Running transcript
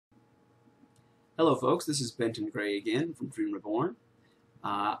Hello folks, this is Benton Gray again from Dream Reborn.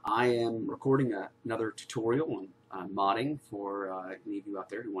 I am recording another tutorial on modding for any of you out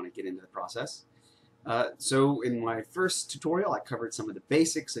there who want to get into the process. So in my first tutorial I covered some of the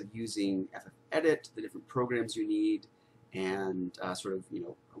basics of using FFedit, the different programs you need, and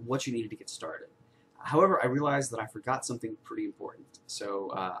what you needed to get started. However, I realized that I forgot something pretty important.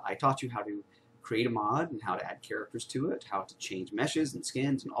 So I taught you how to create a mod and how to add characters to it, how to change meshes and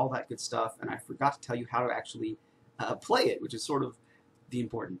skins and all that good stuff, and I forgot to tell you how to actually play it, which is sort of the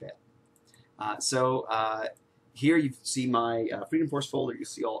important bit. Here you see my Freedom Force folder.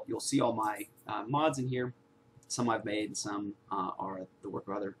 You'll see all my mods in here. Some I've made, and some are the work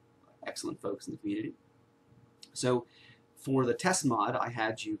of other excellent folks in the community. So for the test mod, I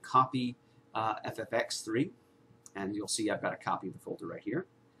had you copy FFX3, and you'll see I've got a copy of the folder right here.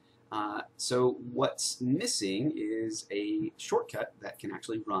 So what's missing is a shortcut that can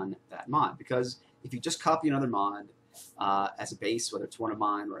actually run that mod, because if you just copy another mod as a base, whether it's one of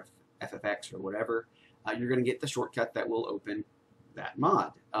mine or FFX or whatever, you're going to get the shortcut that will open that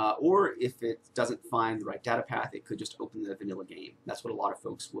mod. Or if it doesn't find the right data path, it could just open the vanilla game. That's what a lot of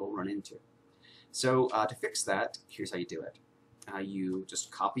folks will run into. So to fix that, here's how you do it. You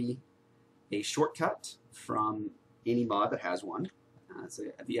just copy a shortcut from any mod that has one.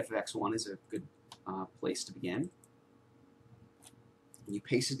 The FFX one is a good place to begin. You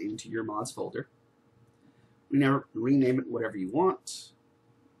paste it into your mods folder. Rename it whatever you want.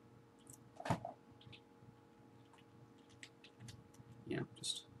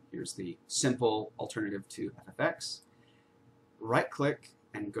 Just here's the simple alternative to FFX. Right-click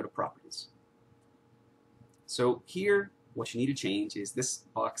and go to Properties. So here, what you need to change is this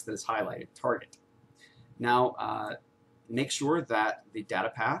box that is highlighted, Target. Now, make sure that the data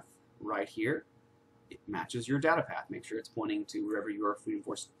path right here, it matches your data path. Make sure it's pointing to wherever your Freedom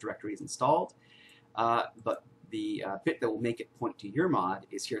Force directory is installed. But the bit that will make it point to your mod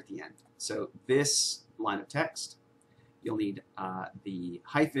is here at the end. So this line of text, you'll need the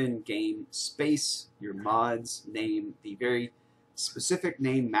hyphen game space, your mod's name, the very specific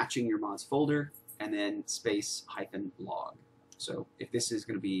name matching your mod's folder, and then space hyphen log. So if this is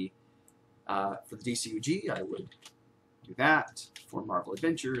going to be for the DCUG, I would do that. For Marvel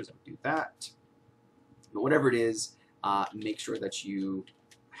Adventures, I would do that. But whatever it is, make sure that you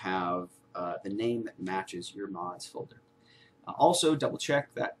have the name that matches your mods folder. Also, double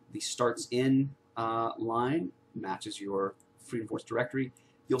check that the starts in line matches your Freedom Force directory.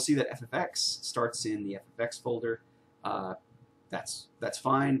 You'll see that FFX starts in the FFX folder. That's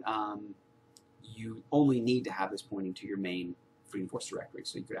fine. You only need to have this pointing to your main Freedom Force directory,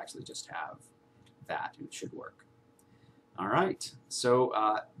 so you could actually just have that, and it should work. All right, so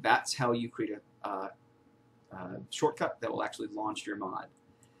that's how you create a shortcut that will actually launch your mod.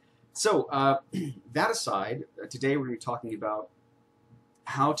 So that aside, today we're going to be talking about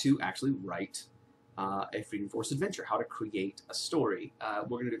how to actually write a Freedom Force adventure, how to create a story.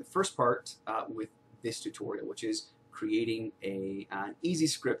 We're going to do the first part with this tutorial, which is creating an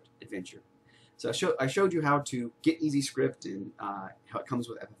EZScript adventure. So I showed you how to get EZScript and how it comes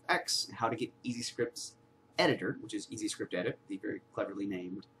with FFX, and how to get EZScript's editor, which is EZScript Edit, the very cleverly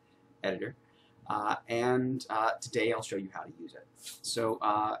named editor. Today I'll show you how to use it. So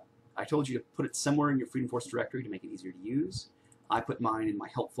I told you to put it somewhere in your Freedom Force directory to make it easier to use. I put mine in my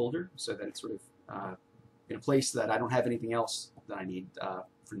help folder so that it's sort of in a place that I don't have anything else that I need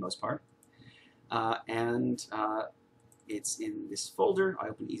for the most part. It's in this folder. I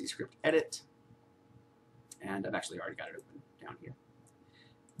open EZScript Edit, and I've actually already got it open down here.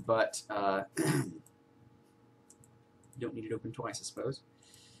 But you don't need it open twice, I suppose.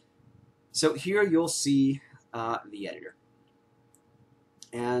 So here you'll see the editor.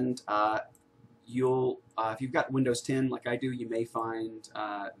 And if you've got Windows 10 like I do, you may find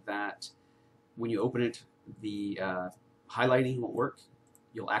that when you open it, the highlighting won't work.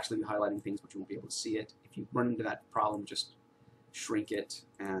 You'll actually be highlighting things, but you won't be able to see it. If you run into that problem, just shrink it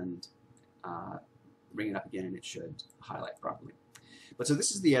and bring it up again, and it should highlight properly. But so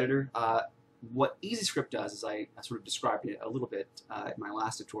this is the editor. What EZScript does, as I sort of described it a little bit in my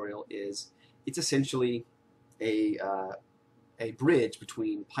last tutorial, is it's essentially a bridge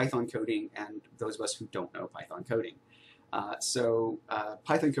between Python coding and those of us who don't know Python coding.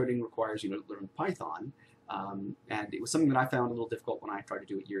 Python coding requires you to learn Python, and it was something that I found a little difficult when I tried to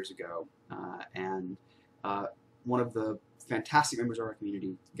do it years ago. One of the fantastic members of our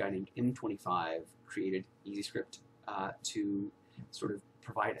community, a guy named M25, created EZScript to sort of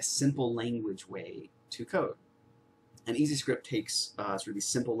provide a simple language way to code. And EZScript takes sort of these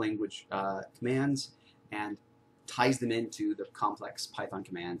simple language commands and ties them into the complex Python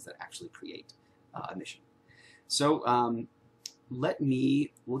commands that actually create a mission. So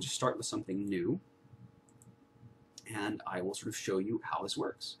we'll just start with something new, and I will sort of show you how this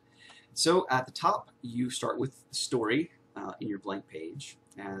works. So at the top, you start with the story in your blank page,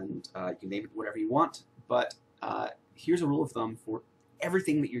 and you can name it whatever you want, but here's a rule of thumb for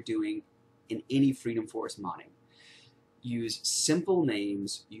everything that you're doing in any Freedom Forest modding. Use simple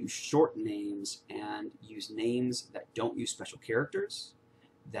names, use short names, and use names that don't use special characters,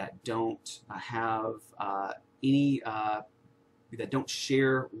 that don't have that don't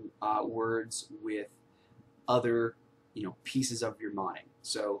share words with other pieces of your modding.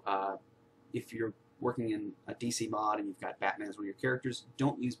 So if you're working in a DC mod and you've got Batman as one of your characters,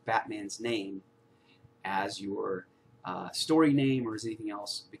 don't use Batman's name as your story name or as anything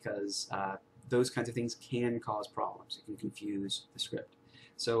else, because those kinds of things can cause problems. It can confuse the script.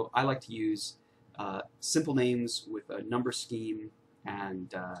 So I like to use simple names with a number scheme,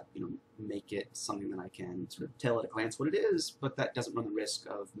 and make it something that I can sort of tell at a glance what it is, but that doesn't run the risk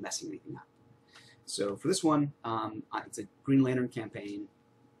of messing anything up. So for this one, it's a Green Lantern campaign.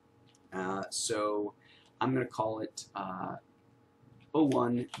 So I'm going to call it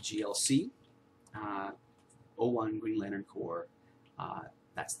 01 GLC, 01 Green Lantern Corps.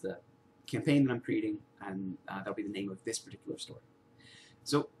 That's the campaign that I'm creating, and that'll be the name of this particular story.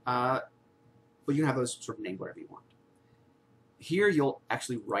 So, but you can have those sort of named whatever you want. Here you'll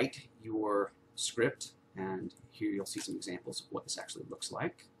actually write your script, and here you'll see some examples of what this actually looks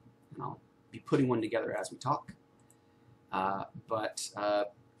like. And I'll be putting one together as we talk.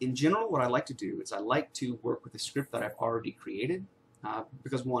 In general, what I like to do is I like to work with a script that I've already created,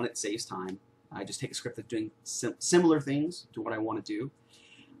 because one, it saves time. I just take a script that's doing similar things to what I want to do.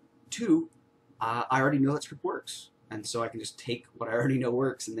 Two, I already know that script works, and so I can just take what I already know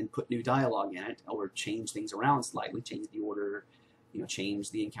works and then put new dialogue in it, or change things around slightly, change the order,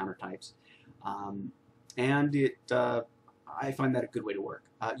 change the encounter types, and I find that a good way to work.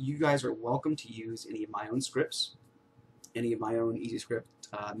 You guys are welcome to use any of my own scripts, any of my own EZScript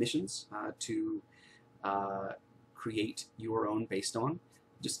missions to create your own based on.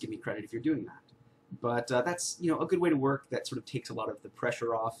 Just give me credit if you're doing that. But that's a good way to work. That sort of takes a lot of the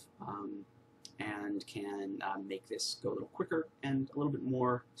pressure off, and can make this go a little quicker and a little bit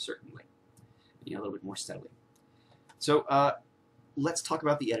more certainly, a little bit more steadily. So let's talk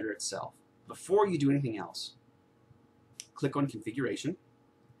about the editor itself. Before you do anything else, click on Configuration,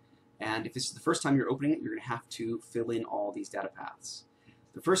 and if this is the first time you're opening it, you're going to have to fill in all these data paths.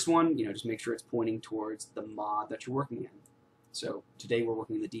 The first one, just make sure it's pointing towards the mod that you're working in. So today we're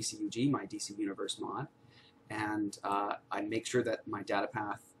working in the DCUG, my DC Universe mod, and I make sure that my data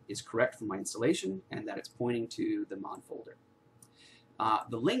path is correct for my installation and that it's pointing to the mod folder.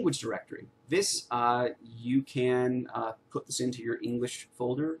 The language directory, this you can put this into your English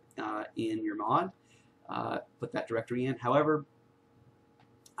folder in your mod, put that directory in. However,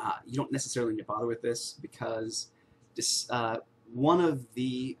 you don't necessarily need to bother with this, because this, one of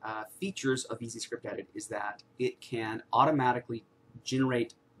the features of EZScript Edit is that it can automatically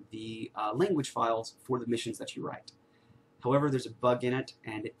generate the language files for the missions that you write. However, there's a bug in it,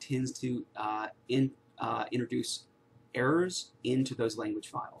 and it tends to introduce errors into those language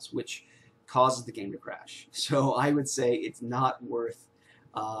files, which causes the game to crash. So I would say it's not worth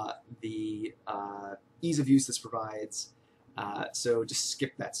the ease of use this provides, so just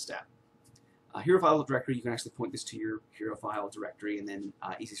skip that step. Hero file directory, you can actually point this to your hero file directory, and then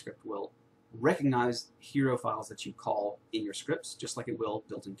EZScript will recognize hero files that you call in your scripts, just like it will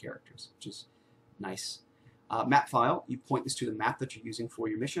built-in characters, which is nice. Map file, you point this to the map that you're using for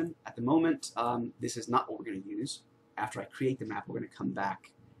your mission. At the moment, this is not what we're going to use. After I create the map, we're going to come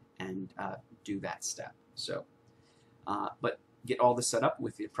back and do that step. So, but get all this set up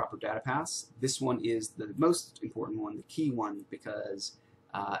with the proper data paths. This one is the most important one, the key one, because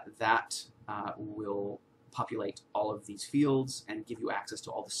that will populate all of these fields and give you access to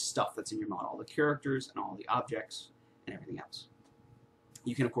all the stuff that's in your mod, all the characters and all the objects and everything else.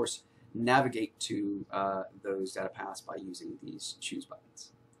 You can, of course, navigate to those data paths by using these choose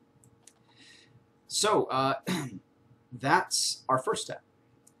buttons. So that's our first step.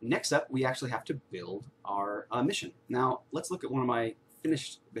 Next up, we actually have to build our mission. Now, let's look at one of my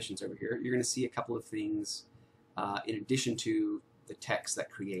finished missions over here. You're going to see a couple of things in addition to the text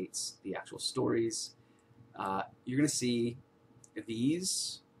that creates the actual stories. You're going to see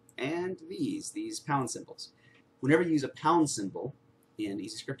these and these pound symbols. Whenever you use a pound symbol in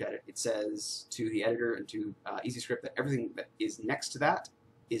EZScript Edit, it says to the editor and to EZScript that everything that is next to that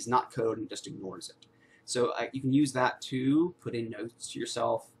is not code and just ignores it. So you can use that to put in notes to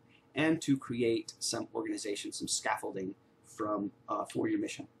yourself and to create some organization, some scaffolding from for your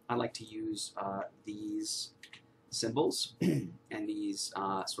mission. I like to use these symbols and these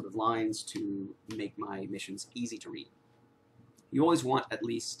sort of lines to make my missions easy to read. You always want at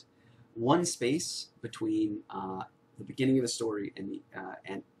least one space between the beginning of the story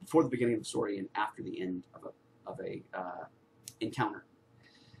and before the beginning of the story and after the end of a encounter.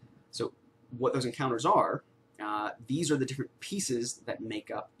 So what those encounters are, these are the different pieces that make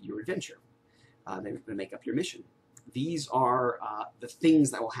up your adventure. They make up your mission. These are the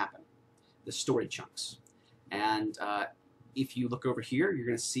things that will happen, the story chunks. And if you look over here, you're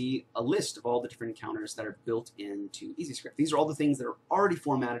going to see a list of all the different encounters that are built into EZScript. These are all the things that are already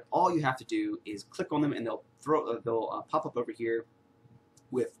formatted. All you have to do is click on them, and they'll pop up over here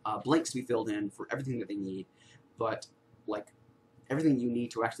with blanks to be filled in for everything that they need. But like everything you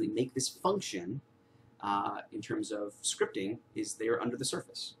need to actually make this function in terms of scripting is there under the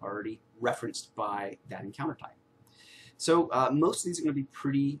surface, already referenced by that encounter type. So most of these are going to be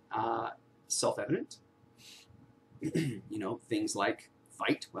pretty self-evident. You know, things like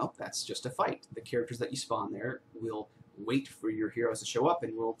fight, well, that's just a fight. The characters that you spawn there will wait for your heroes to show up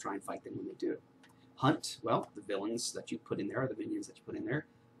and will try and fight them when they do. Hunt, well, the villains that you put in there, or the minions that you put in there,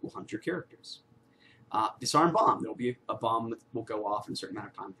 will hunt your characters. Disarm bomb, there'll be a bomb that will go off in a certain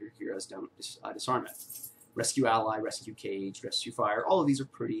amount of time if your heroes don't disarm it. Rescue ally, rescue cage, rescue fire, all of these are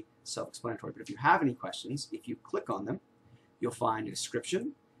pretty self-explanatory. But if you have any questions, if you click on them, you'll find a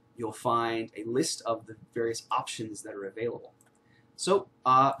description. You'll find a list of the various options that are available. So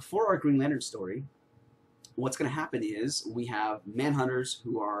for our Green Lantern story, what's going to happen is we have manhunters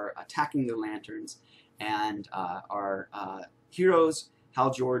who are attacking the lanterns, and our heroes,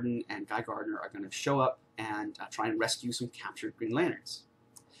 Hal Jordan and Guy Gardner, are going to show up and try and rescue some captured Green Lanterns.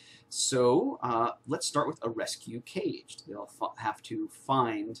 So let's start with a rescue caged. They'll have to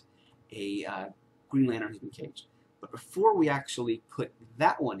find a Green Lantern who's been caged. But before we actually put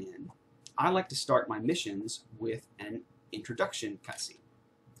that one in, I like to start my missions with an introduction cutscene,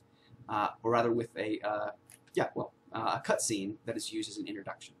 or rather with a cutscene that is used as an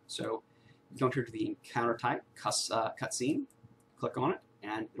introduction. So you go here to the encounter type, cutscene, click on it,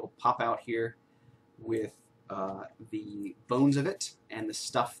 and it'll pop out here with the bones of it and the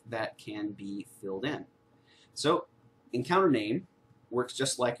stuff that can be filled in. So encounter name works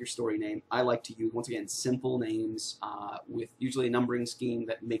just like your story name. I like to use, once again, simple names with usually a numbering scheme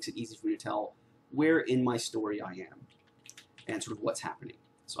that makes it easy for me to tell where in my story I am and sort of what's happening.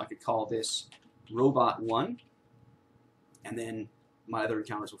 So I could call this Robot 1, and then my other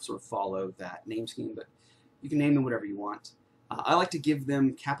encounters will sort of follow that name scheme, but you can name them whatever you want. I like to give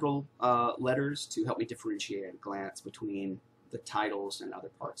them capital letters to help me differentiate at a glance between the titles and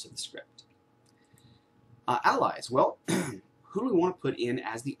other parts of the script. Allies, well, who do we want to put in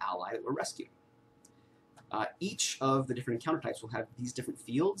as the ally that we're rescuing? Each of the different encounter types will have these different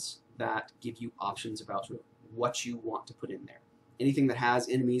fields that give you options about sort of what you want to put in there. Anything that has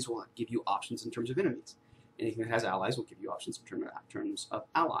enemies will give you options in terms of enemies. Anything that has allies will give you options in terms of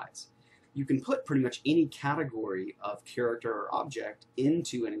allies. You can put pretty much any category of character or object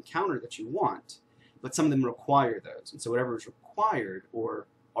into an encounter that you want, but some of them require those. And so whatever is required or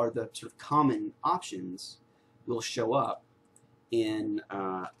are the sort of common options will show up in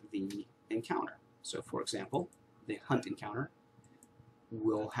the encounter. So for example, the hunt encounter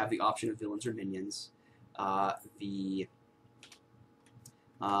will have the option of villains or minions. The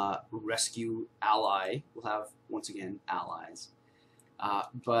rescue ally will have, once again, allies.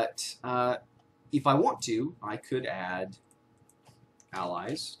 But if I want to, I could add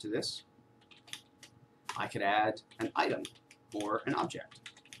allies to this. I could add an item or an object.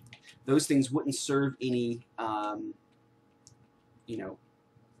 Those things wouldn't serve any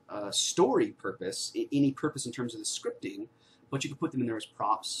story purpose, any purpose in terms of the scripting, but you could put them in there as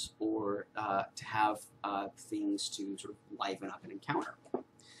props or to have things to sort of liven up an encounter.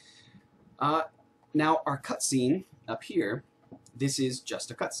 Now our cutscene up here, this is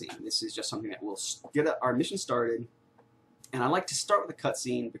just a cutscene. This is just something that will get our mission started, and I like to start with a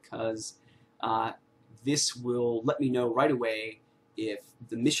cutscene because this will let me know right away if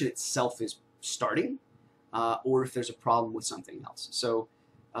the mission itself is starting or if there's a problem with something else. So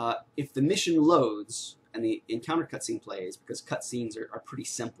if the mission loads and the encounter cutscene plays, because cutscenes are pretty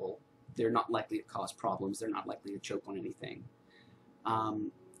simple, they're not likely to cause problems, they're not likely to choke on anything,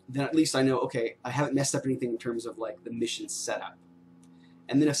 then at least I know, okay, I haven't messed up anything in terms of like the mission setup.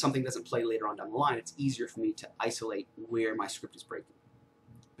 And then if something doesn't play later on down the line, it's easier for me to isolate where my script is breaking.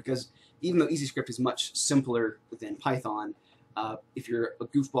 Because even though EZScript is much simpler than Python, if you're a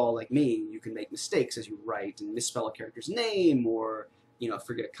goofball like me, you can make mistakes as you write and misspell a character's name or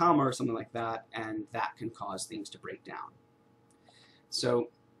forget a comma or something like that, and that can cause things to break down. So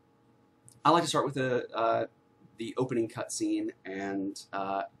I like to start with the opening cutscene, and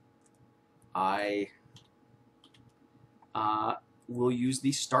I will use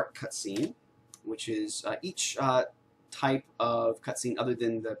the start cutscene, which is each type of cutscene other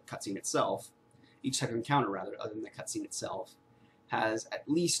than the cutscene itself, each type of encounter rather, other than the cutscene itself, has at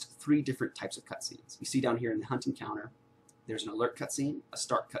least 3 different types of cutscenes. You see down here in the hunt encounter, there's an alert cutscene, a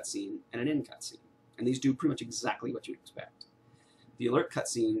start cutscene, and an end cutscene. And these do pretty much exactly what you'd expect. The alert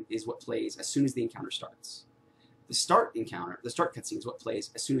cutscene is what plays as soon as the encounter starts. The start cutscene is what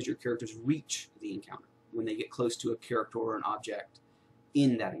plays as soon as your characters reach the encounter, when they get close to a character or an object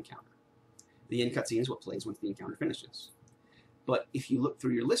in that encounter. The end cutscene is what plays once the encounter finishes. But if you look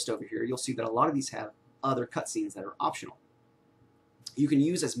through your list over here, you'll see that a lot of these have other cutscenes that are optional. You can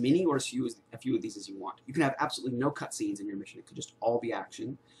use as many or as few of these as you want. You can have absolutely no cutscenes in your mission. It could just all be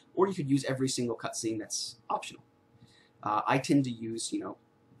action, or you could use every single cutscene that's optional. I tend to use,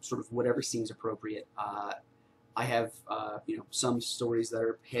 sort of whatever seems appropriate. I have, some stories that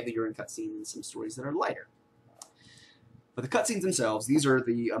are heavier in cutscenes and some stories that are lighter. But the cutscenes themselves, these are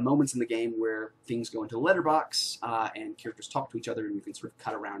the moments in the game where things go into a letterbox and characters talk to each other, and you can sort of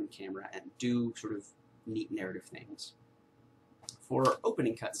cut around in camera and do sort of neat narrative things. For our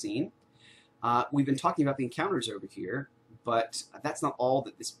opening cutscene, we've been talking about the encounters over here, but that's not all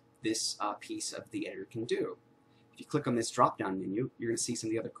that this piece of the editor can do. If you click on this drop-down menu, you're going to see some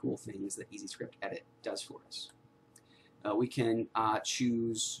of the other cool things that EZScript Edit does for us. We can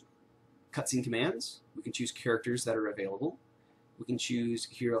choose cutscene commands. We can choose characters that are available. We can choose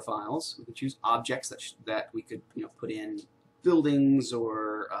hero files. We can choose objects that we could put in buildings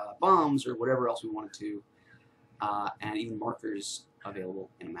or bombs or whatever else we wanted to, and even markers available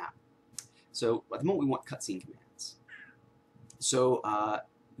in a map. So at the moment we want cutscene commands. So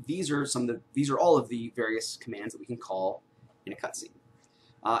these are all of the various commands that we can call in a cutscene.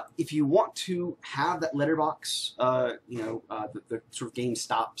 If you want to have that letterbox, the sort of game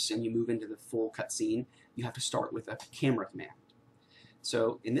stops and you move into the full cutscene, you have to start with a camera command.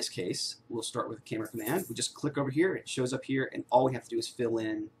 So in this case, we'll start with a camera command. We just click over here, it shows up here, and all we have to do is fill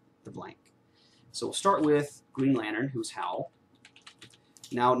in the blank. So we'll start with Green Lantern, who's Hal.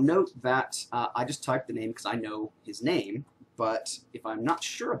 Now note that I just typed the name because I know his name, but if I'm not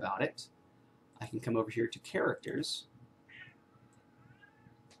sure about it, I can come over here to Characters,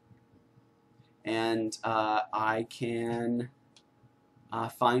 and I can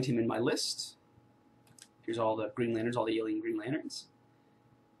find him in my list. Here's all the Green Lanterns, all the alien Green Lanterns.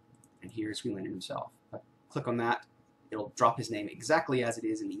 And here's Green Lantern himself. If I click on that, it'll drop his name exactly as it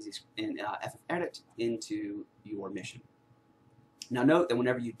is in FFEdit into your mission. Now note that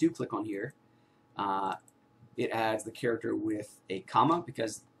whenever you do click on here, it adds the character with a comma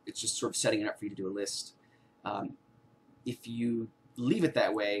because it's just sort of setting it up for you to do a list. If you leave it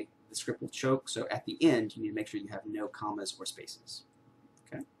that way, the script will choke, so at the end you need to make sure you have no commas or spaces.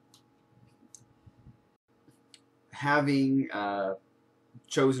 Okay. Having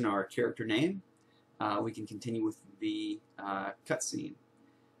chosen our character name, we can continue with the cutscene.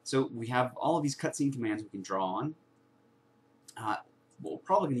 So we have all of these cutscene commands we can draw on. What we're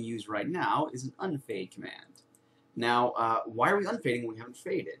probably going to use right now is an unfade command. Now, why are we unfading when we haven't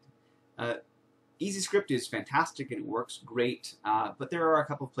faded? EZScript is fantastic and it works great, but there are a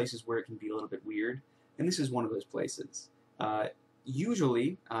couple of places where it can be a little bit weird, and this is one of those places.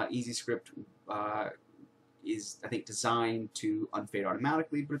 Usually, EZScript is, I think, designed to unfade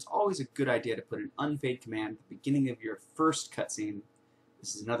automatically, but it's always a good idea to put an unfade command at the beginning of your first cutscene.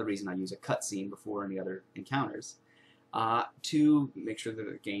 This is another reason I use a cutscene before any other encounters, to make sure that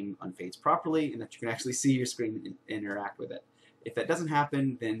the game unfades properly and that you can actually see your screen and interact with it. If that doesn't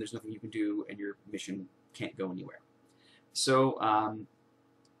happen, then there's nothing you can do and your mission can't go anywhere. So,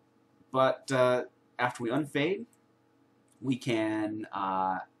 after we unfade, we can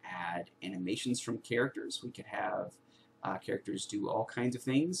add animations from characters. We could have characters do all kinds of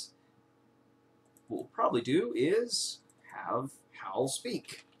things. What we'll probably do is have Hal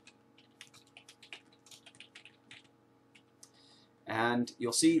speak. And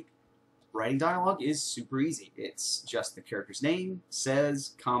you'll see writing dialogue is super easy. It's just the character's name,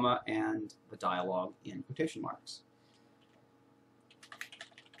 says, comma, and the dialogue in quotation marks.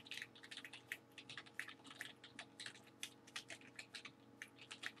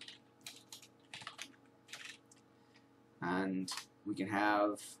 And we can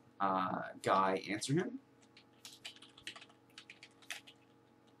have Guy answer him.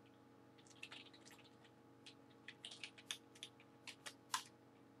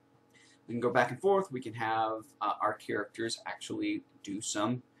 We can go back and forth. We can have our characters actually do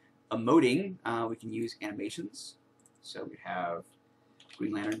some emoting. We can use animations. So we have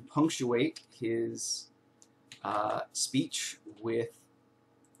Green Lantern, punctuate his speech with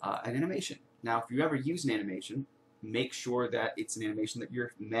an animation. Now, if you ever use an animation, make sure that it's an animation that your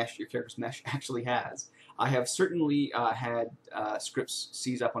character's mesh actually has. I have certainly had scripts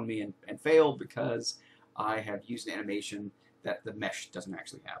seize up on me and fail because I have used an animation that the mesh doesn't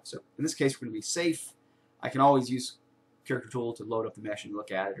actually have. So in this case, we're going to be safe. I can always use Character Tool to load up the mesh and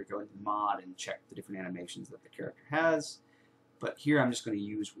look at it, or go into the mod and check the different animations that the character has. But here I'm just going to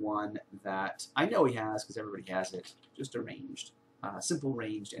use one that I know he has because everybody has it, just a ranged, simple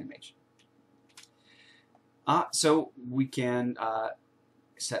ranged animation. So we can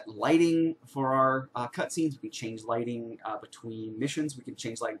set lighting for our cutscenes. We can change lighting between missions. We can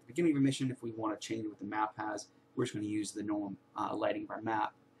change lighting at the beginning of a mission if we want to change what the map has. We're just going to use the normal lighting of our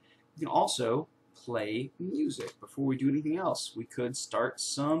map. We can also play music before we do anything else. We could start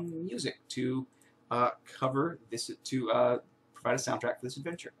some music to cover this, to provide a soundtrack for this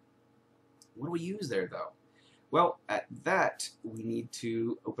adventure. What do we use there, though? Well, at that, we need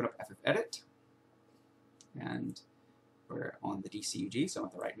to open up FFedit. And we're on the DCUG, so I'm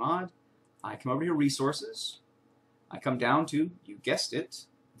at the right mod. I come over to Resources. I come down to, you guessed it,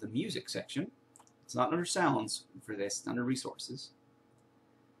 the Music section. It's not under Sounds for this, it's under Resources.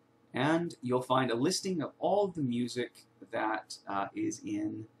 And you'll find a listing of all of the music that is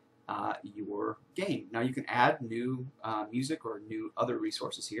in your game. Now you can add new music or new other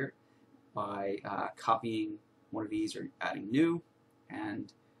resources here by copying one of these or adding new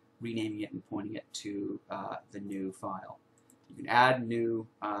and renaming it and pointing it to the new file. You can add new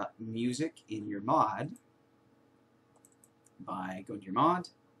music in your mod by going to your mod,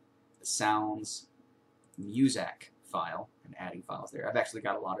 the Sounds Music file, and adding files there. I've actually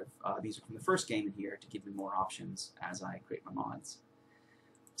got a lot of music from the first game in here to give me more options as I create my mods.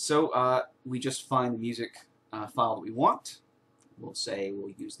 So we just find the music file that we want. We'll say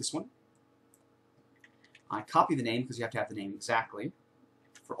we'll use this one. I copy the name because you have to have the name exactly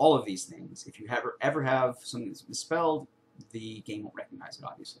for all of these things. If you ever have something that's misspelled, the game won't recognize it,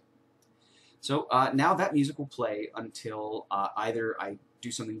 obviously. So now that music will play until either I do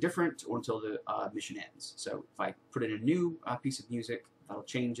something different or until the mission ends. So if I put in a new piece of music, that'll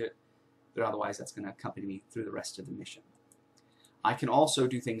change it, but otherwise that's going to accompany me through the rest of the mission. I can also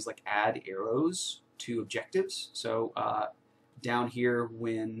do things like add arrows to objectives. So down here,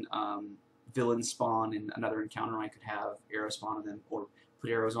 when villains spawn in another encounter, I could have arrows spawn on them, or put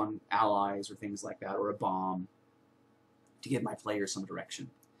arrows on allies or things like that, or a bomb to give my players some direction.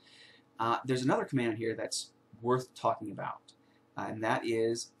 There's another command here that's worth talking about, and that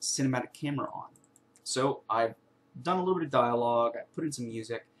is cinematic camera on. So I've done a little bit of dialogue, I put in some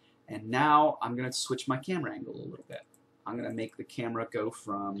music, and now I'm going to switch my camera angle a little bit. I'm going to make the camera go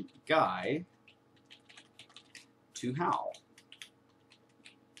from Guy to Hal.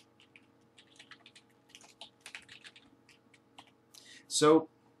 So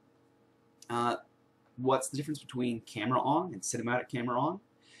what's the difference between camera on and cinematic camera on?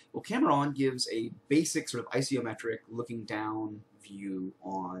 Well, camera on gives a basic sort of isometric looking down view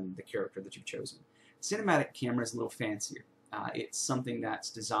on the character that you've chosen. Cinematic camera is a little fancier. It's something that's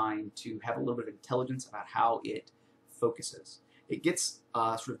designed to have a little bit of intelligence about how it focuses. It gets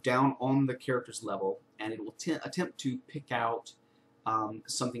sort of down on the character's level, and it will attempt to pick out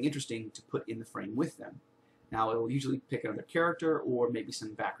something interesting to put in the frame with them. Now, it will usually pick another character or maybe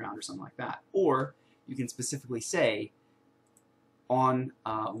some background or something like that. Or you can specifically say on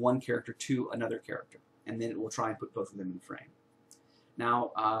one character to another character, and then it will try and put both of them in the frame.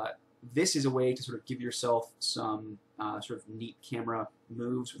 Now, this is a way to sort of give yourself some sort of neat camera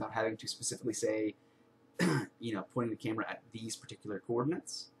moves without having to specifically say, you know, pointing the camera at these particular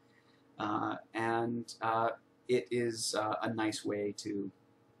coordinates. It is a nice way to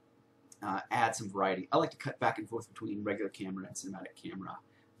add some variety. I like to cut back and forth between regular camera and cinematic camera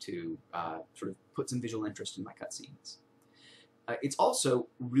to sort of put some visual interest in my cutscenes. It's also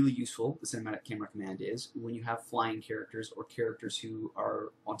really useful, the cinematic camera command is, when you have flying characters or characters who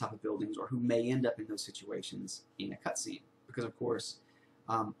are on top of buildings or who may end up in those situations in a cutscene. Because, of course,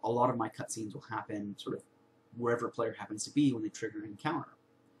 a lot of my cutscenes will happen sort of wherever a player happens to be when they trigger an encounter.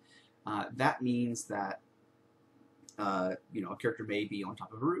 That means that you know, a character may be on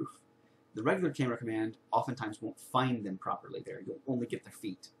top of a roof. The regular camera command oftentimes won't find them properly there. You'll only get their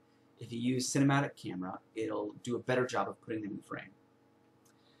feet. If you use cinematic camera, it'll do a better job of putting them in the frame.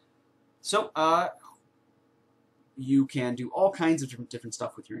 So you can do all kinds of different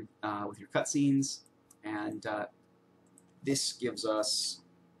stuff with your cutscenes, and this gives us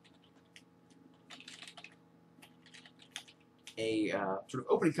a sort of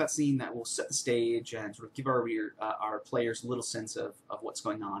opening cutscene that will set the stage and sort of give our players a little sense of what's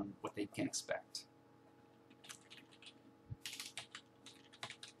going on, what they can expect.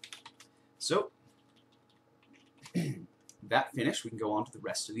 So, that finished, we can go on to the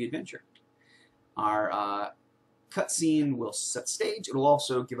rest of the adventure. Our cutscene will set the stage. It will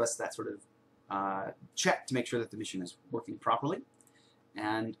also give us that sort of check to make sure that the mission is working properly.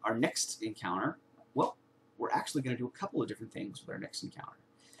 And our next encounter, well, we're actually going to do a couple of different things with our next encounter.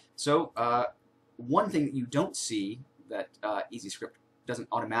 So, one thing that you don't see that EZScript doesn't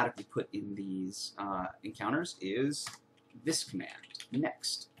automatically put in these encounters is this command,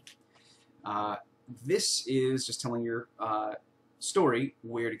 next. This is just telling your story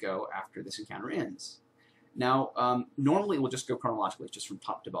where to go after this encounter ends. Now, normally it will just go chronologically, just from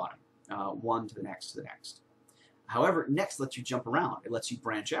top to bottom, one to the next to the next. However, next lets you jump around. It lets you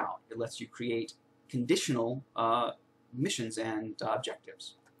branch out. It lets you create conditional missions and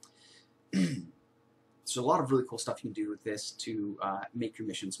objectives. So a lot of really cool stuff you can do with this to make your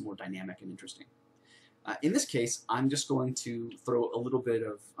missions more dynamic and interesting. In this case, I'm just going to throw a little bit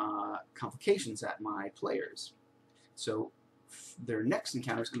of complications at my players. So their next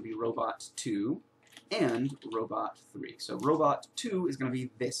encounter is going to be Robot 2 and Robot 3. So Robot 2 is going to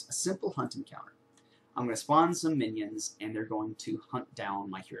be this, a simple hunt encounter. I'm going to spawn some minions, and they're going to hunt down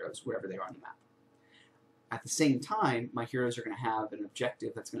my heroes wherever they are on the map. At the same time, my heroes are going to have an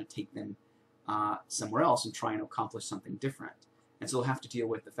objective that's going to take them somewhere else and try and accomplish something different. And so they'll have to deal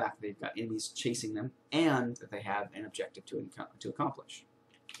with the fact that they've got enemies chasing them and that they have an objective to accomplish.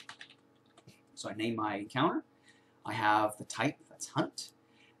 So I name my encounter. I have the type, that's hunt.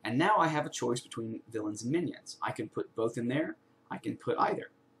 And now I have a choice between villains and minions. I can put both in there. I can put either.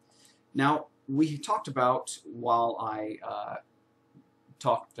 Now, we talked about, while I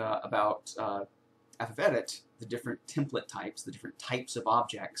talked about FFedit, the different template types, the different types of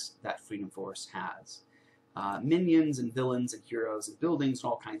objects that Freedom Force has. Minions and villains and heroes and buildings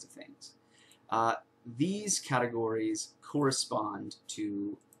and all kinds of things. These categories correspond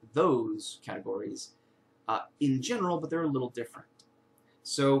to those categories in general, but they're a little different.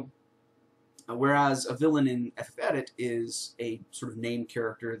 So, whereas a villain in FFedit is a sort of named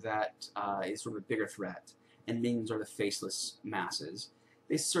character that is sort of a bigger threat, and minions are the faceless masses,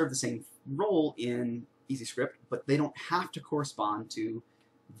 they serve the same role in EZScript, but they don't have to correspond to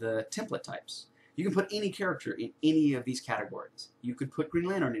the template types. You can put any character in any of these categories. You could put Green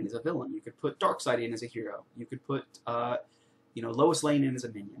Lantern in as a villain. You could put Darkseid in as a hero. You could put Lois Lane in as a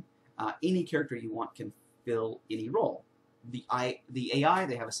minion. Any character you want can fill any role. The AI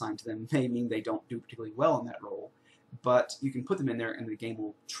they have assigned to them may mean they don't do particularly well in that role, but you can put them in there and the game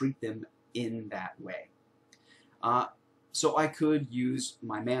will treat them in that way. So I could use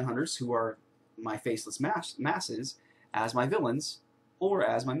my Manhunters, who are my faceless masses, as my villains or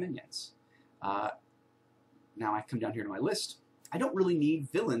as my minions. Now I come down here to my list. I don't really need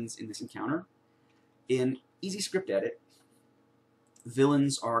villains in this encounter. In EZScript Edit,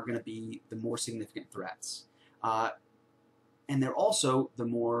 villains are going to be the more significant threats. And they're also the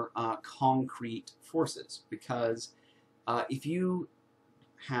more concrete forces, because if you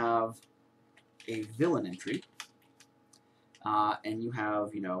have a villain entry, and you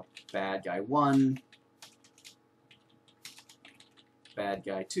have, bad guy 1, bad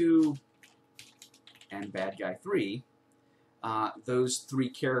guy 2, and bad guy 3, those 3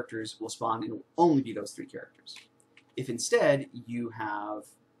 characters will spawn, and it will only be those 3 characters. If instead you have,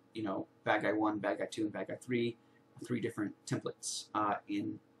 bad guy 1, bad guy 2, and bad guy 3, 3 different templates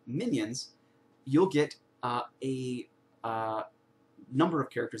in minions, you'll get a number of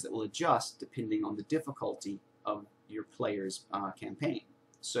characters that will adjust depending on the difficulty of your player's campaign.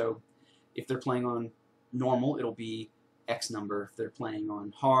 So if they're playing on normal, it'll be X number. If they're playing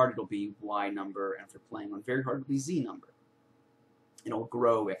on hard, it'll be Y number. And if they're playing on very hard, it'll be Z number. It'll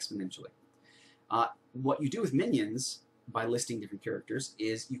grow exponentially. What you do with minions, by listing different characters,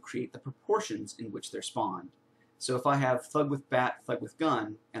 is you create the proportions in which they're spawned. So if I have Thug with Bat, Thug with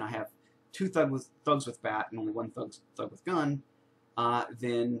Gun, and I have 2 thugs with Bat and only 1 thug with Gun,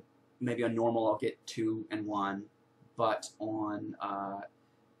 then maybe on normal I'll get 2 and 1, but on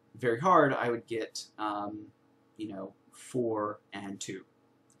very hard I would get 4 and 2.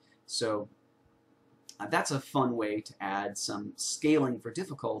 So that's a fun way to add some scaling for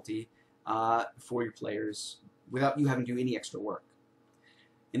difficulty for your players without you having to do any extra work.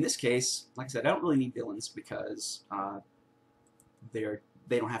 In this case, like I said, I don't really need villains because they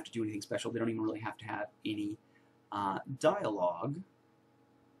don't have to do anything special. They don't even really have to have any dialogue,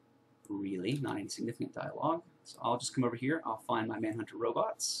 really, not any significant dialogue. So I'll just come over here, I'll find my Manhunter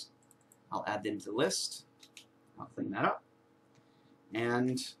robots, I'll add them to the list, I'll clean that up,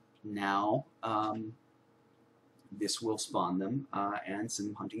 And now this will spawn them and send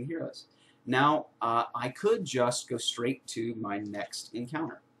them hunting heroes. Now, I could just go straight to my next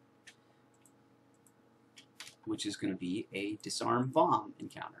encounter, which is going to be a disarm bomb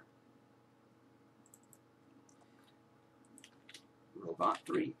encounter. Robot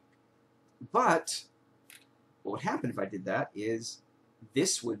 3. But what would happen if I did that is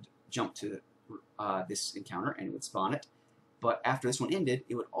this would jump to this encounter and it would spawn it. But after this one ended,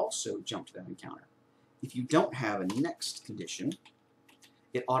 it would also jump to that encounter. If you don't have a next condition,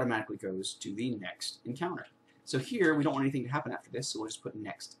 it automatically goes to the next encounter. So here, we don't want anything to happen after this, so we'll just put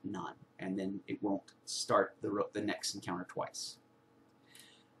next none, and then it won't start the next encounter twice.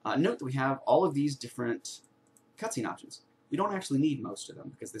 Note that we have all of these different cutscene options. We don't actually need most of them,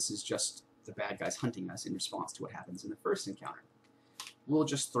 because this is just the bad guys hunting us in response to what happens in the first encounter. We'll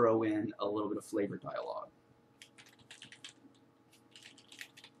just throw in a little bit of flavor dialogue.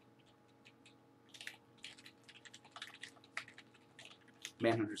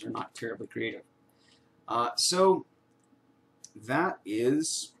 Manhunters are not terribly creative. So that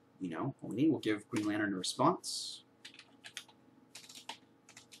is, Oni will give Green Lantern a response.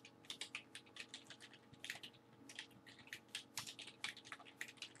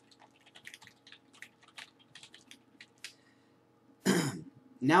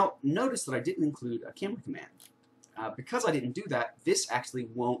 Now, notice that I didn't include a camera command. Because I didn't do that, this actually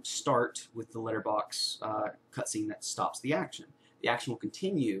won't start with the letterbox cutscene that stops the action. The action will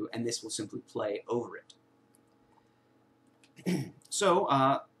continue, and this will simply play over it. So,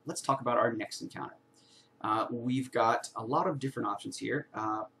 let's talk about our next encounter. We've got a lot of different options here.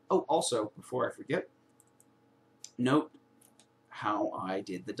 Oh, also, before I forget, note how I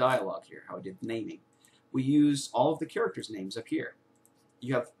did the dialogue here, how I did the naming. We use all of the characters' names up here.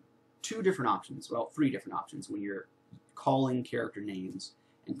 You have two different options, well, three different options when you're calling character names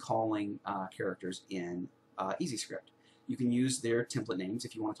and calling characters in EZScript. You can use their template names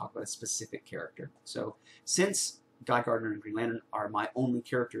if you want to talk about a specific character. So since Guy Gardner and Green Lantern are my only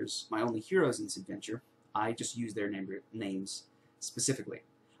characters, my only heroes in this adventure, I just use their names specifically.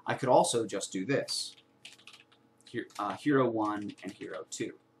 I could also just do this. Hero 1 and Hero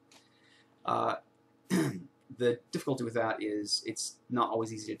 2. The difficulty with that is it's not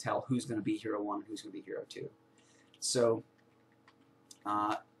always easy to tell who's going to be Hero 1 and who's going to be Hero 2. So,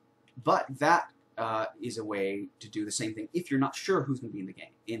 but that is a way to do the same thing if you're not sure who's going to be in the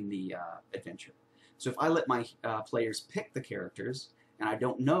game, in the adventure. So if I let my players pick the characters and I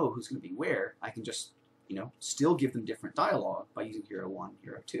don't know who's going to be where, I can just, still give them different dialogue by using Hero 1,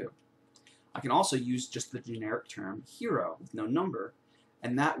 Hero 2. I can also use just the generic term hero with no number,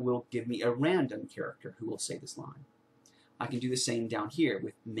 and that will give me a random character who will say this line. I can do the same down here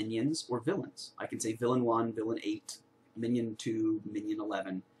with minions or villains. I can say villain 1, villain 8, minion 2, minion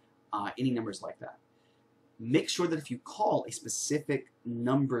 11, any numbers like that. Make sure that if you call a specific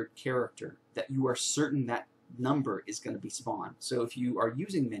numbered character, that you are certain that number is going to be spawned. So if you are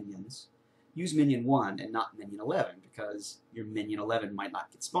using minions, use minion 1 and not minion 11, because your minion 11 might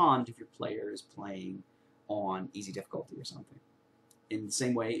not get spawned if your player is playing on easy difficulty or something. In the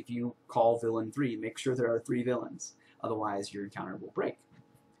same way, if you call villain 3, make sure there are 3 villains. Otherwise, your encounter will break.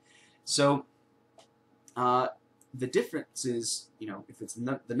 So, the difference is, if it's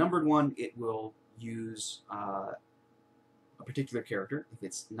the numbered one, it will use a particular character. If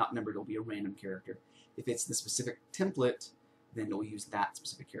it's not numbered, it'll be a random character. If it's the specific template, then it'll use that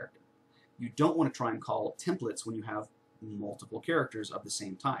specific character. You don't want to try and call templates when you have multiple characters of the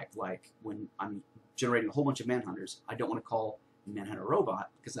same type. Like when I'm generating a whole bunch of Manhunters, I don't want to call Manhunter Robot,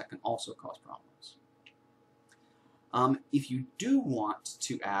 because that can also cause problems. If you do want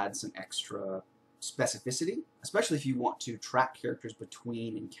to add some extra specificity, especially if you want to track characters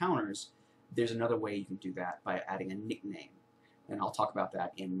between encounters, there's another way you can do that by adding a nickname. And I'll talk about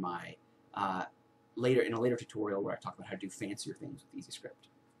that in my in a later tutorial where I talk about how to do fancier things with EZScript.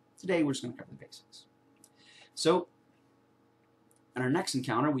 Today we're just going to cover the basics. So in our next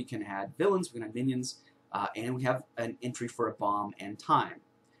encounter, we can add villains, we can add minions, and we have an entry for a bomb and time.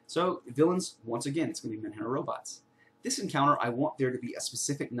 So villains, once again, it's going to be Manhunter Robots. This encounter, I want there to be a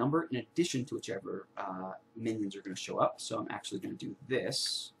specific number in addition to whichever minions are going to show up. So I'm actually going to do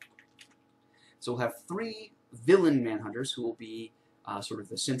this. So we'll have 3 villain Manhunters who will be sort of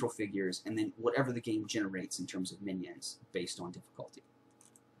the central figures, and then whatever the game generates in terms of minions based on difficulty.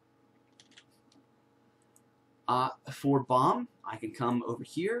 For bomb, I can come over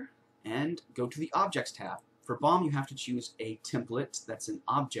here and go to the Objects tab. For bomb, you have to choose a template that's an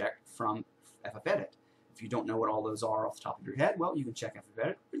object from FFedit. If you don't know what all those are off the top of your head, well, you can check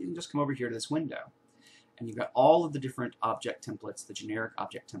FFedit, or you can just come over here to this window. and you've got all of the different object templates, the generic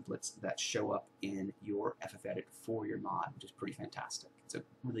object templates that show up in your FFedit for your mod, which is pretty fantastic. It's a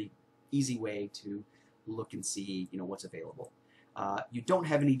really easy way to look and see, what's available. You don't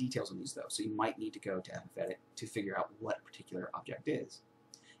have any details on these though, so you might need to go to FFedit to figure out what a particular object is.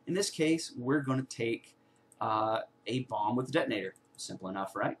 In this case, we're going to take a bomb with a detonator. Simple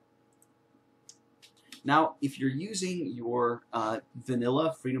enough, right? Now, if you're using your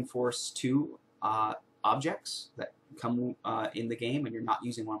vanilla Freedom Force 2 objects that come in the game, and you're not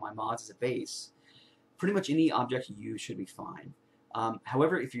using one of my mods as a base, pretty much any object you use should be fine.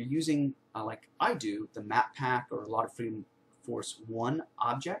 However, if you're using, like I do, the map pack or a lot of Freedom Force 1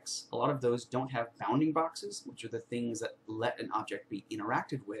 objects, a lot of those don't have bounding boxes, which are the things that let an object be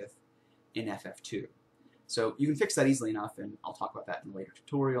interacted with in FF2. So you can fix that easily enough, and I'll talk about that in a later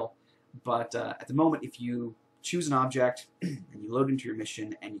tutorial. But at the moment, if you choose an object and you load into your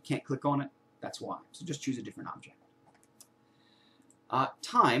mission and you can't click on it, that's why. So just choose a different object.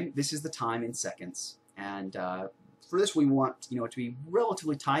 Time, this is the time in seconds. And for this, we want it to be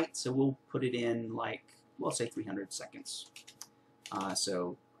relatively tight, so we'll put it in, like, we'll say 300 seconds.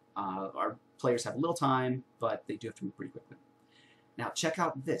 So our players have a little time, but they do have to move pretty quickly. Now check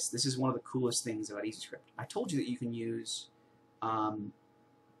out this. This is one of the coolest things about EZScript. I told you that you can use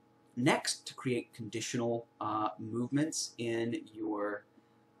next to create conditional movements in your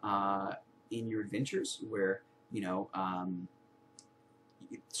adventures, where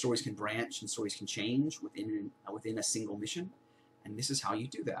stories can branch and stories can change within a single mission. And this is how you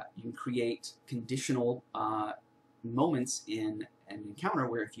do that. You can create conditional moments in an encounter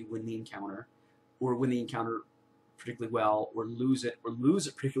where if you win the encounter, or win the encounter particularly well, or lose it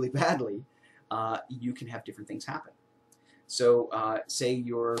particularly badly, you can have different things happen. So say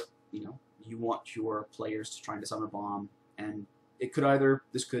you want your players to try and disarm a bomb, and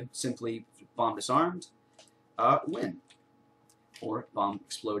this could simply bomb disarmed, win, or bomb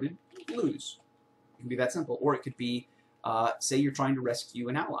exploded, lose. It can be that simple. Or it could be, say you're trying to rescue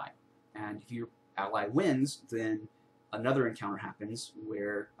an ally, and if your ally wins, then another encounter happens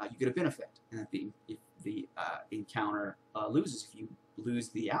where you get a benefit. And if the encounter loses, if you lose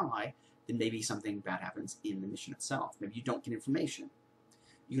the ally, then maybe something bad happens in the mission itself. Maybe you don't get information.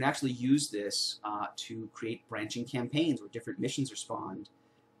 You can actually use this to create branching campaigns where different missions are spawned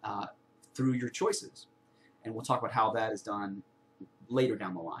through your choices. And we'll talk about how that is done later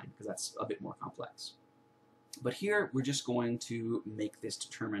down the line, because that's a bit more complex. But here, we're just going to make this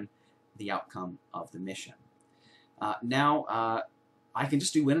determine the outcome of the mission. Now, I can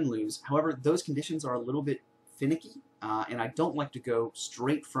just do win and lose. However, those conditions are a little bit finicky, and I don't like to go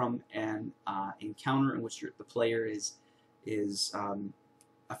straight from an encounter in which the player is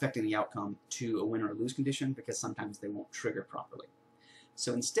affecting the outcome to a win or lose condition, because sometimes they won't trigger properly.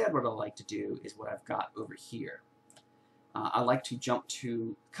 So instead, what I like to do is what I've got over here. I like to jump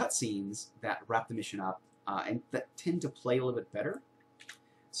to cutscenes that wrap the mission up and that tend to play a little bit better.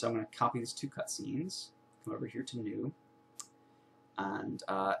 So I'm going to copy these two cutscenes, come over here to New, and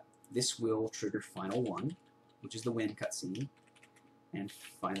this will trigger Final 1, which is the win cutscene, and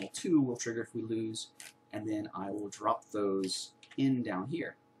Final 2 will trigger if we lose, and then I will drop those in down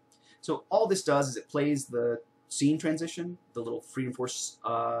here. So all this does is it plays the scene transition, the little Freedom Force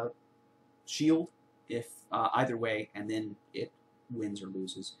shield, if either way, and then it wins or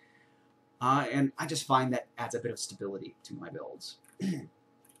loses. And I just find that adds a bit of stability to my builds.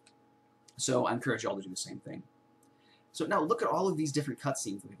 So I encourage you all to do the same thing. So now look at all of these different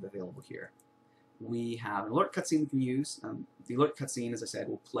cutscenes that we have available here. We have an alert cutscene we can use. The alert cutscene, as I said,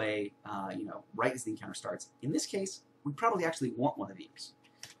 will play right as the encounter starts. In this case, we probably actually want one of these.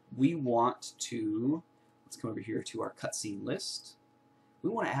 We want to, let's come over here to our cutscene list. We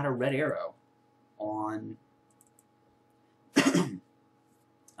want to add a red arrow on,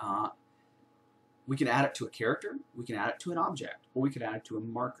 we can add it to a character, we can add it to an object, or we can add it to a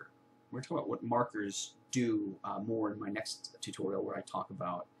marker. We're going to talk about what markers do more in my next tutorial, where I talk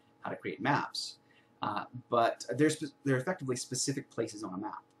about how to create maps. But they're effectively specific places on a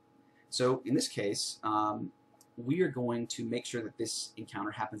map. So in this case, we are going to make sure that this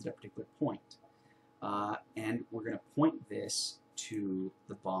encounter happens at a particular point. And we're going to point this to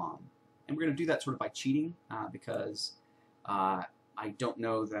the bomb. And we're going to do that sort of by cheating, because I don't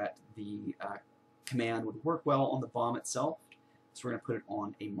know that the command would work well on the bomb itself. So we're going to put it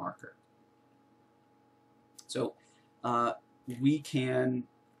on a marker. So we can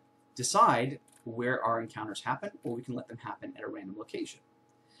decide where our encounters happen, or we can let them happen at a random location.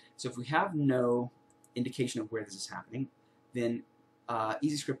 So if we have no indication of where this is happening, then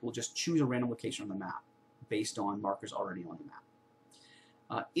EZScript will just choose a random location on the map based on markers already on the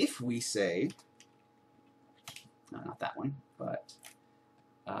map. If we say No, not that one, but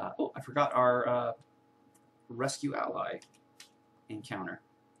oh, I forgot our rescue ally encounter.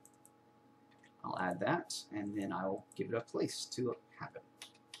 I'll add that, and then I'll give it a place to happen.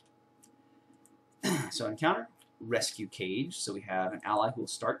 So encounter, rescue cage. So we have an ally who will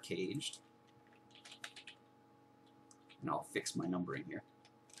start caged. And I'll fix my numbering here.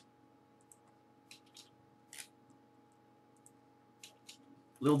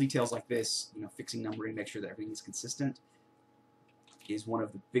 Little details like this, fixing numbering, make sure that everything is consistent, is one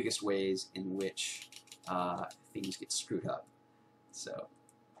of the biggest ways in which things get screwed up. So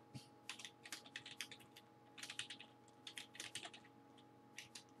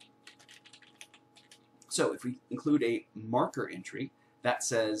if we include a marker entry that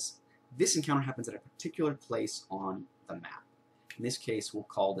says this encounter happens at a particular place on the map. In this case, we'll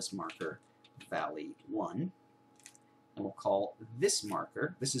call this marker Valley 1. And we'll call this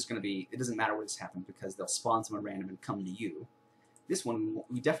marker, this is going to be, it doesn't matter where this happens because they'll spawn someone random and come to you. This one,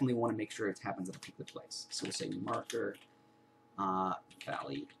 we definitely want to make sure it happens at a particular place. So we'll say marker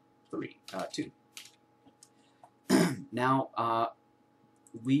Valley 2. Now,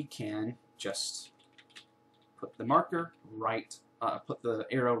 we can just put the marker right, put the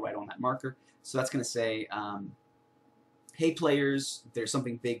arrow right on that marker. So that's going to say, hey players, there's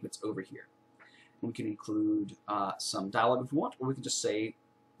something big that's over here. And we can include some dialogue if we want, or we can just say,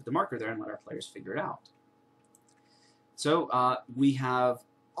 put the marker there and let our players figure it out. So we have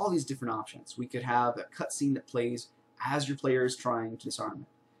all these different options. We could have a cutscene that plays as your player is trying to disarm it.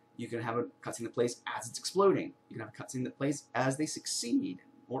 You can have a cutscene that plays as it's exploding. You can have a cutscene that plays as they succeed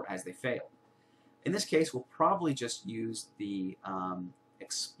or as they fail. In this case, we'll probably just use the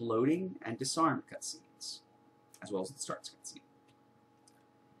exploding and disarm cutscenes, as well as the start cutscene.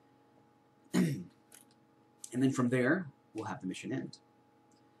 And then from there, we'll have the mission end.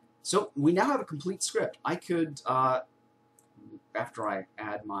 So we now have a complete script. I could, after I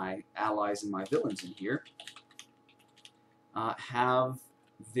add my allies and my villains in here, have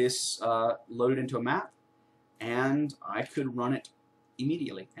this loaded into a map, and I could run it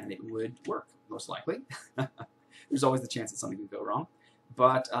immediately, and it would work, most likely. There's always the chance that something could go wrong.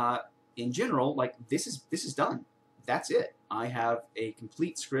 But in general, like, this is done. That's it. I have a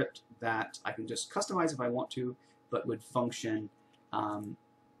complete script that I can just customize if I want to, but would function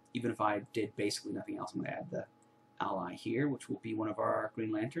even if I did basically nothing else. I'm going to add the ally here, which will be one of our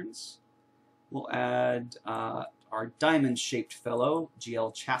Green Lanterns. We'll add our diamond-shaped fellow,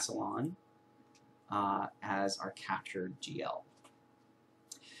 GL Chassalon, as our captured GL.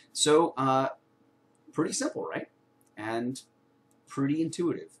 So, pretty simple, right? And pretty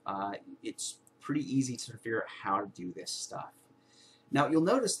intuitive. It's pretty easy to figure out how to do this stuff. Now, you'll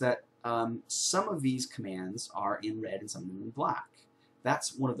notice that some of these commands are in red and some of them in black.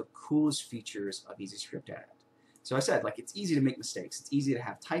 That's one of the coolest features of EZScript Edit. So I said, like, it's easy to make mistakes. It's easy to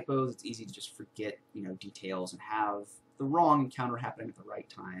have typos. It's easy to just forget, details and have the wrong encounter happening at the right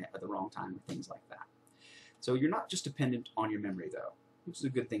time, at the wrong time, or things like that. So you're not just dependent on your memory, though, which is a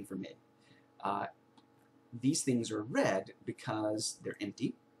good thing for me. These things are red because they're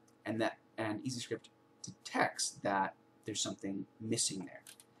empty, and EZScript detects that there's something missing there.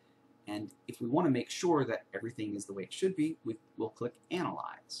 And if we want to make sure that everything is the way it should be, we'll click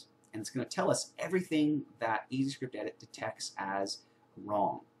Analyze. And it's going to tell us everything that EZScript Edit detects as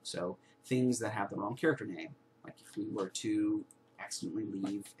wrong. So things that have the wrong character name, like if we were to accidentally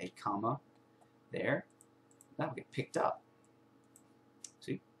leave a comma there, that will get picked up.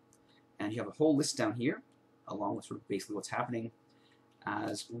 See? And you have a whole list down here, along with sort of basically what's happening,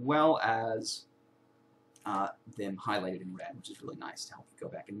 as well as them highlighted in red, which is really nice to help you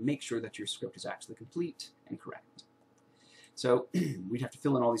go back and make sure that your script is actually complete and correct. So we'd have to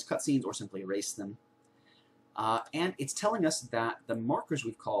fill in all these cutscenes or simply erase them. And it's telling us that the markers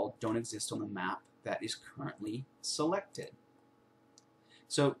we've called don't exist on the map that is currently selected.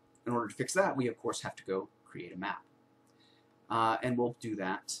 So in order to fix that, we of course have to go create a map. And we'll do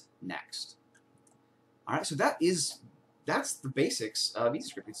that next. All right, so that's the basics of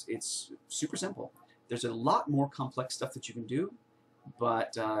EZScript. It's super simple. There's a lot more complex stuff that you can do,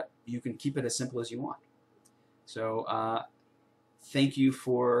 but you can keep it as simple as you want. So thank you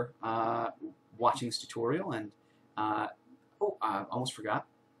for watching this tutorial. And oh, I almost forgot.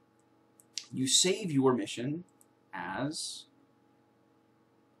 You save your mission as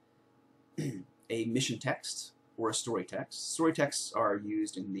a mission text or a story text. Story texts are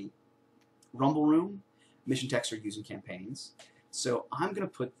used in the Rumble Room. Mission texts are used in campaigns. So I'm going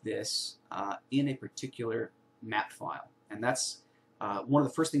to put this in a particular map file. And that's one of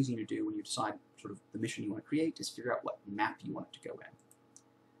the first things you need to do when you decide sort of the mission you want to create is figure out what map you want it to go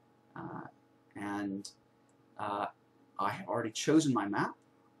in. I have already chosen my map,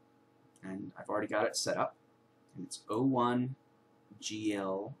 and I've already got it set up, and it's 01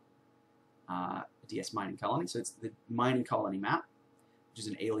 GL DS Mining Colony. So it's the Mining Colony map, which is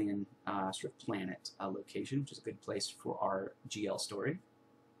an alien sort of planet location, which is a good place for our GL story.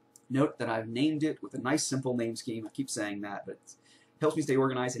 Note that I've named it with a nice simple name scheme. I keep saying that, but it helps me stay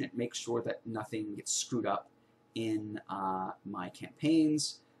organized, and it makes sure that nothing gets screwed up in my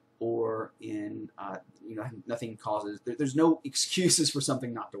campaigns, or in nothing causes. There's no excuses for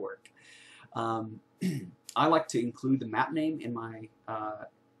something not to work. I like to include the map name in my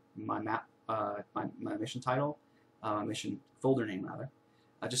my mission title, mission folder name rather,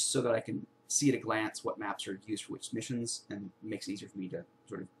 just so that I can see at a glance what maps are used for which missions, and it makes it easier for me to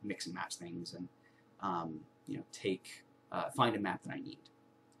sort of mix and match things and find a map that I need.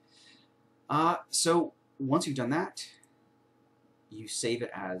 So once you've done that, you save it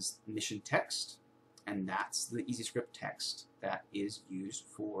as mission text, and that's the EZScript text that is used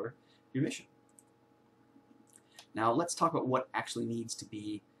for your mission. Now let's talk about what actually needs to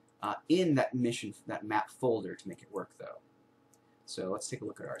be in that map folder to make it work, though. So let's take a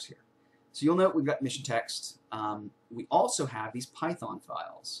look at ours here. So you'll note we've got mission text. We also have these Python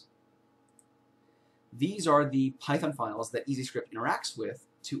files. These are the Python files that EZScript interacts with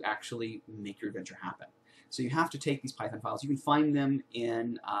to actually make your adventure happen. So you have to take these Python files. You can find them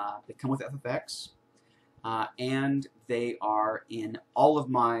in, they come with FFX, and they are in all of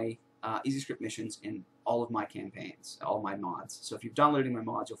my EZScript missions in all of my campaigns, all my mods. So if you're downloading my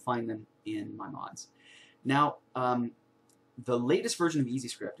mods, you'll find them in my mods. Now, the latest version of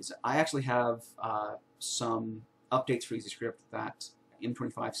EZScript is I actually have some updates for EZScript that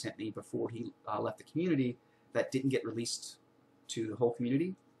M25 sent me before he left the community that didn't get released to the whole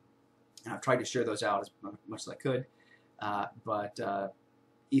community. And I've tried to share those out as much as I could. But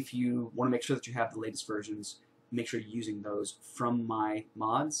if you want to make sure that you have the latest versions, make sure you're using those from my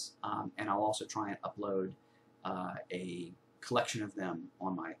mods, and I'll also try and upload a collection of them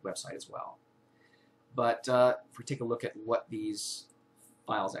on my website as well. But if we take a look at what these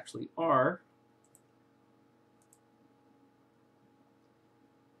files actually are,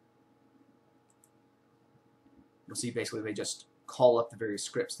 you'll see basically they just call up the various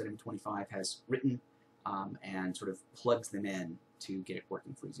scripts that M25 has written and sort of plugs them in to get it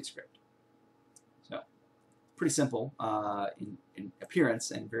working for EZScript. So pretty simple in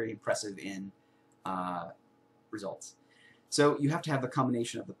appearance and very impressive in results. So you have to have the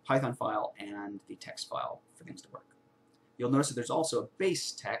combination of the Python file and the text file for things to work. You'll notice that there's also a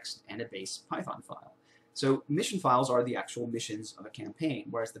base text and a base Python file. So mission files are the actual missions of a campaign,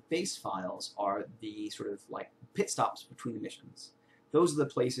 whereas the base files are the sort of like pit stops between the missions. Those are the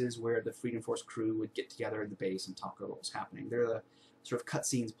places where the Freedom Force crew would get together in the base and talk about what was happening. They're the sort of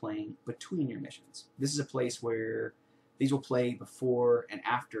cutscenes playing between your missions. This is a place where these will play before and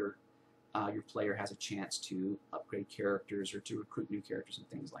after your player has a chance to upgrade characters or to recruit new characters and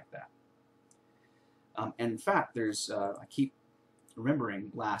things like that. And in fact, there's I keep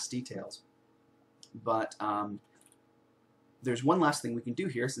remembering last details, but there's one last thing we can do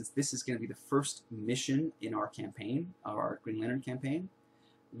here, since this is going to be the first mission in our campaign, our Green Lantern campaign.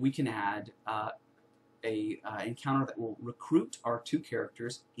 We can add a encounter that will recruit our two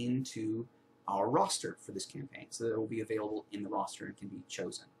characters into our roster for this campaign, so that it will be available in the roster and can be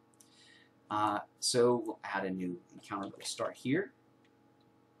chosen. So we'll add a new encounter that will start here.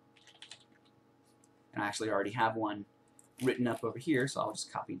 And I actually already have one written up over here, so I'll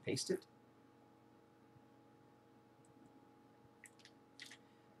just copy and paste it.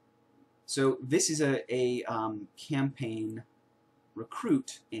 So this is a campaign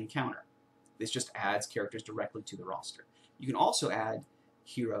recruit encounter. This just adds characters directly to the roster. You can also add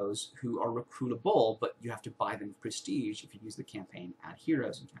heroes who are recruitable, but you have to buy them prestige if you use the campaign Add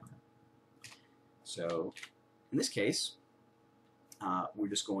Heroes encounter. So in this case, we're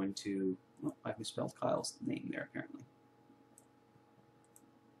just going to, oh, I've misspelled Kyle's name there apparently.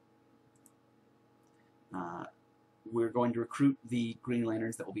 We're going to recruit the Green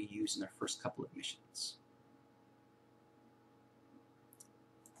Lanterns that will be used in their first couple of missions.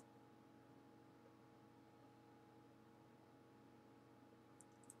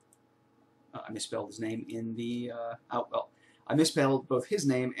 I misspelled his name in the, well, I misspelled both his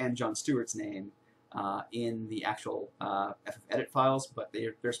name and John Stewart's name in the actual FFedit files, but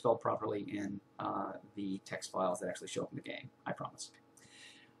they're spelled properly in the text files that actually show up in the game, I promise.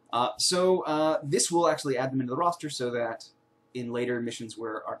 So this will actually add them into the roster so that in later missions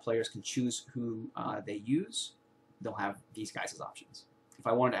where our players can choose who they use, they'll have these guys as options. If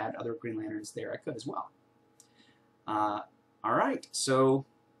I wanted to add other Green Lanterns there, I could as well. Alright, so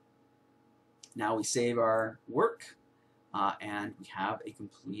Now we save our work, and we have a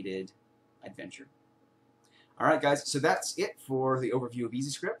completed adventure. All right, guys, so that's it for the overview of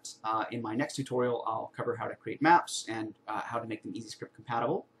EZScript. In my next tutorial, I'll cover how to create maps and how to make them EZScript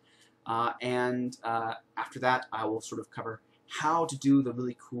compatible. After that, I will sort of cover how to do the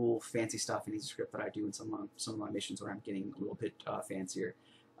really cool, fancy stuff in EZScript that I do in some of my missions where I'm getting a little bit fancier,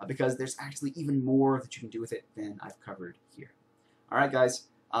 because there's actually even more that you can do with it than I've covered here. All right, guys,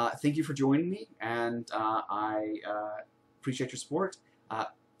 thank you for joining me, and I appreciate your support.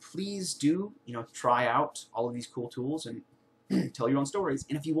 Please do, try out all of these cool tools and tell your own stories.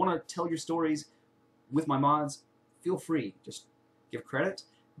 And if you want to tell your stories with my mods, feel free. Just give credit,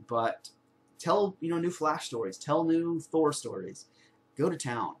 but tell new Flash stories, tell new Thor stories. Go to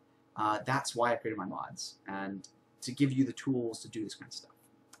town. That's why I created my mods, and to give you the tools to do this kind of stuff.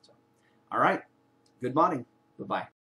 So, all right, good modding. Bye-bye.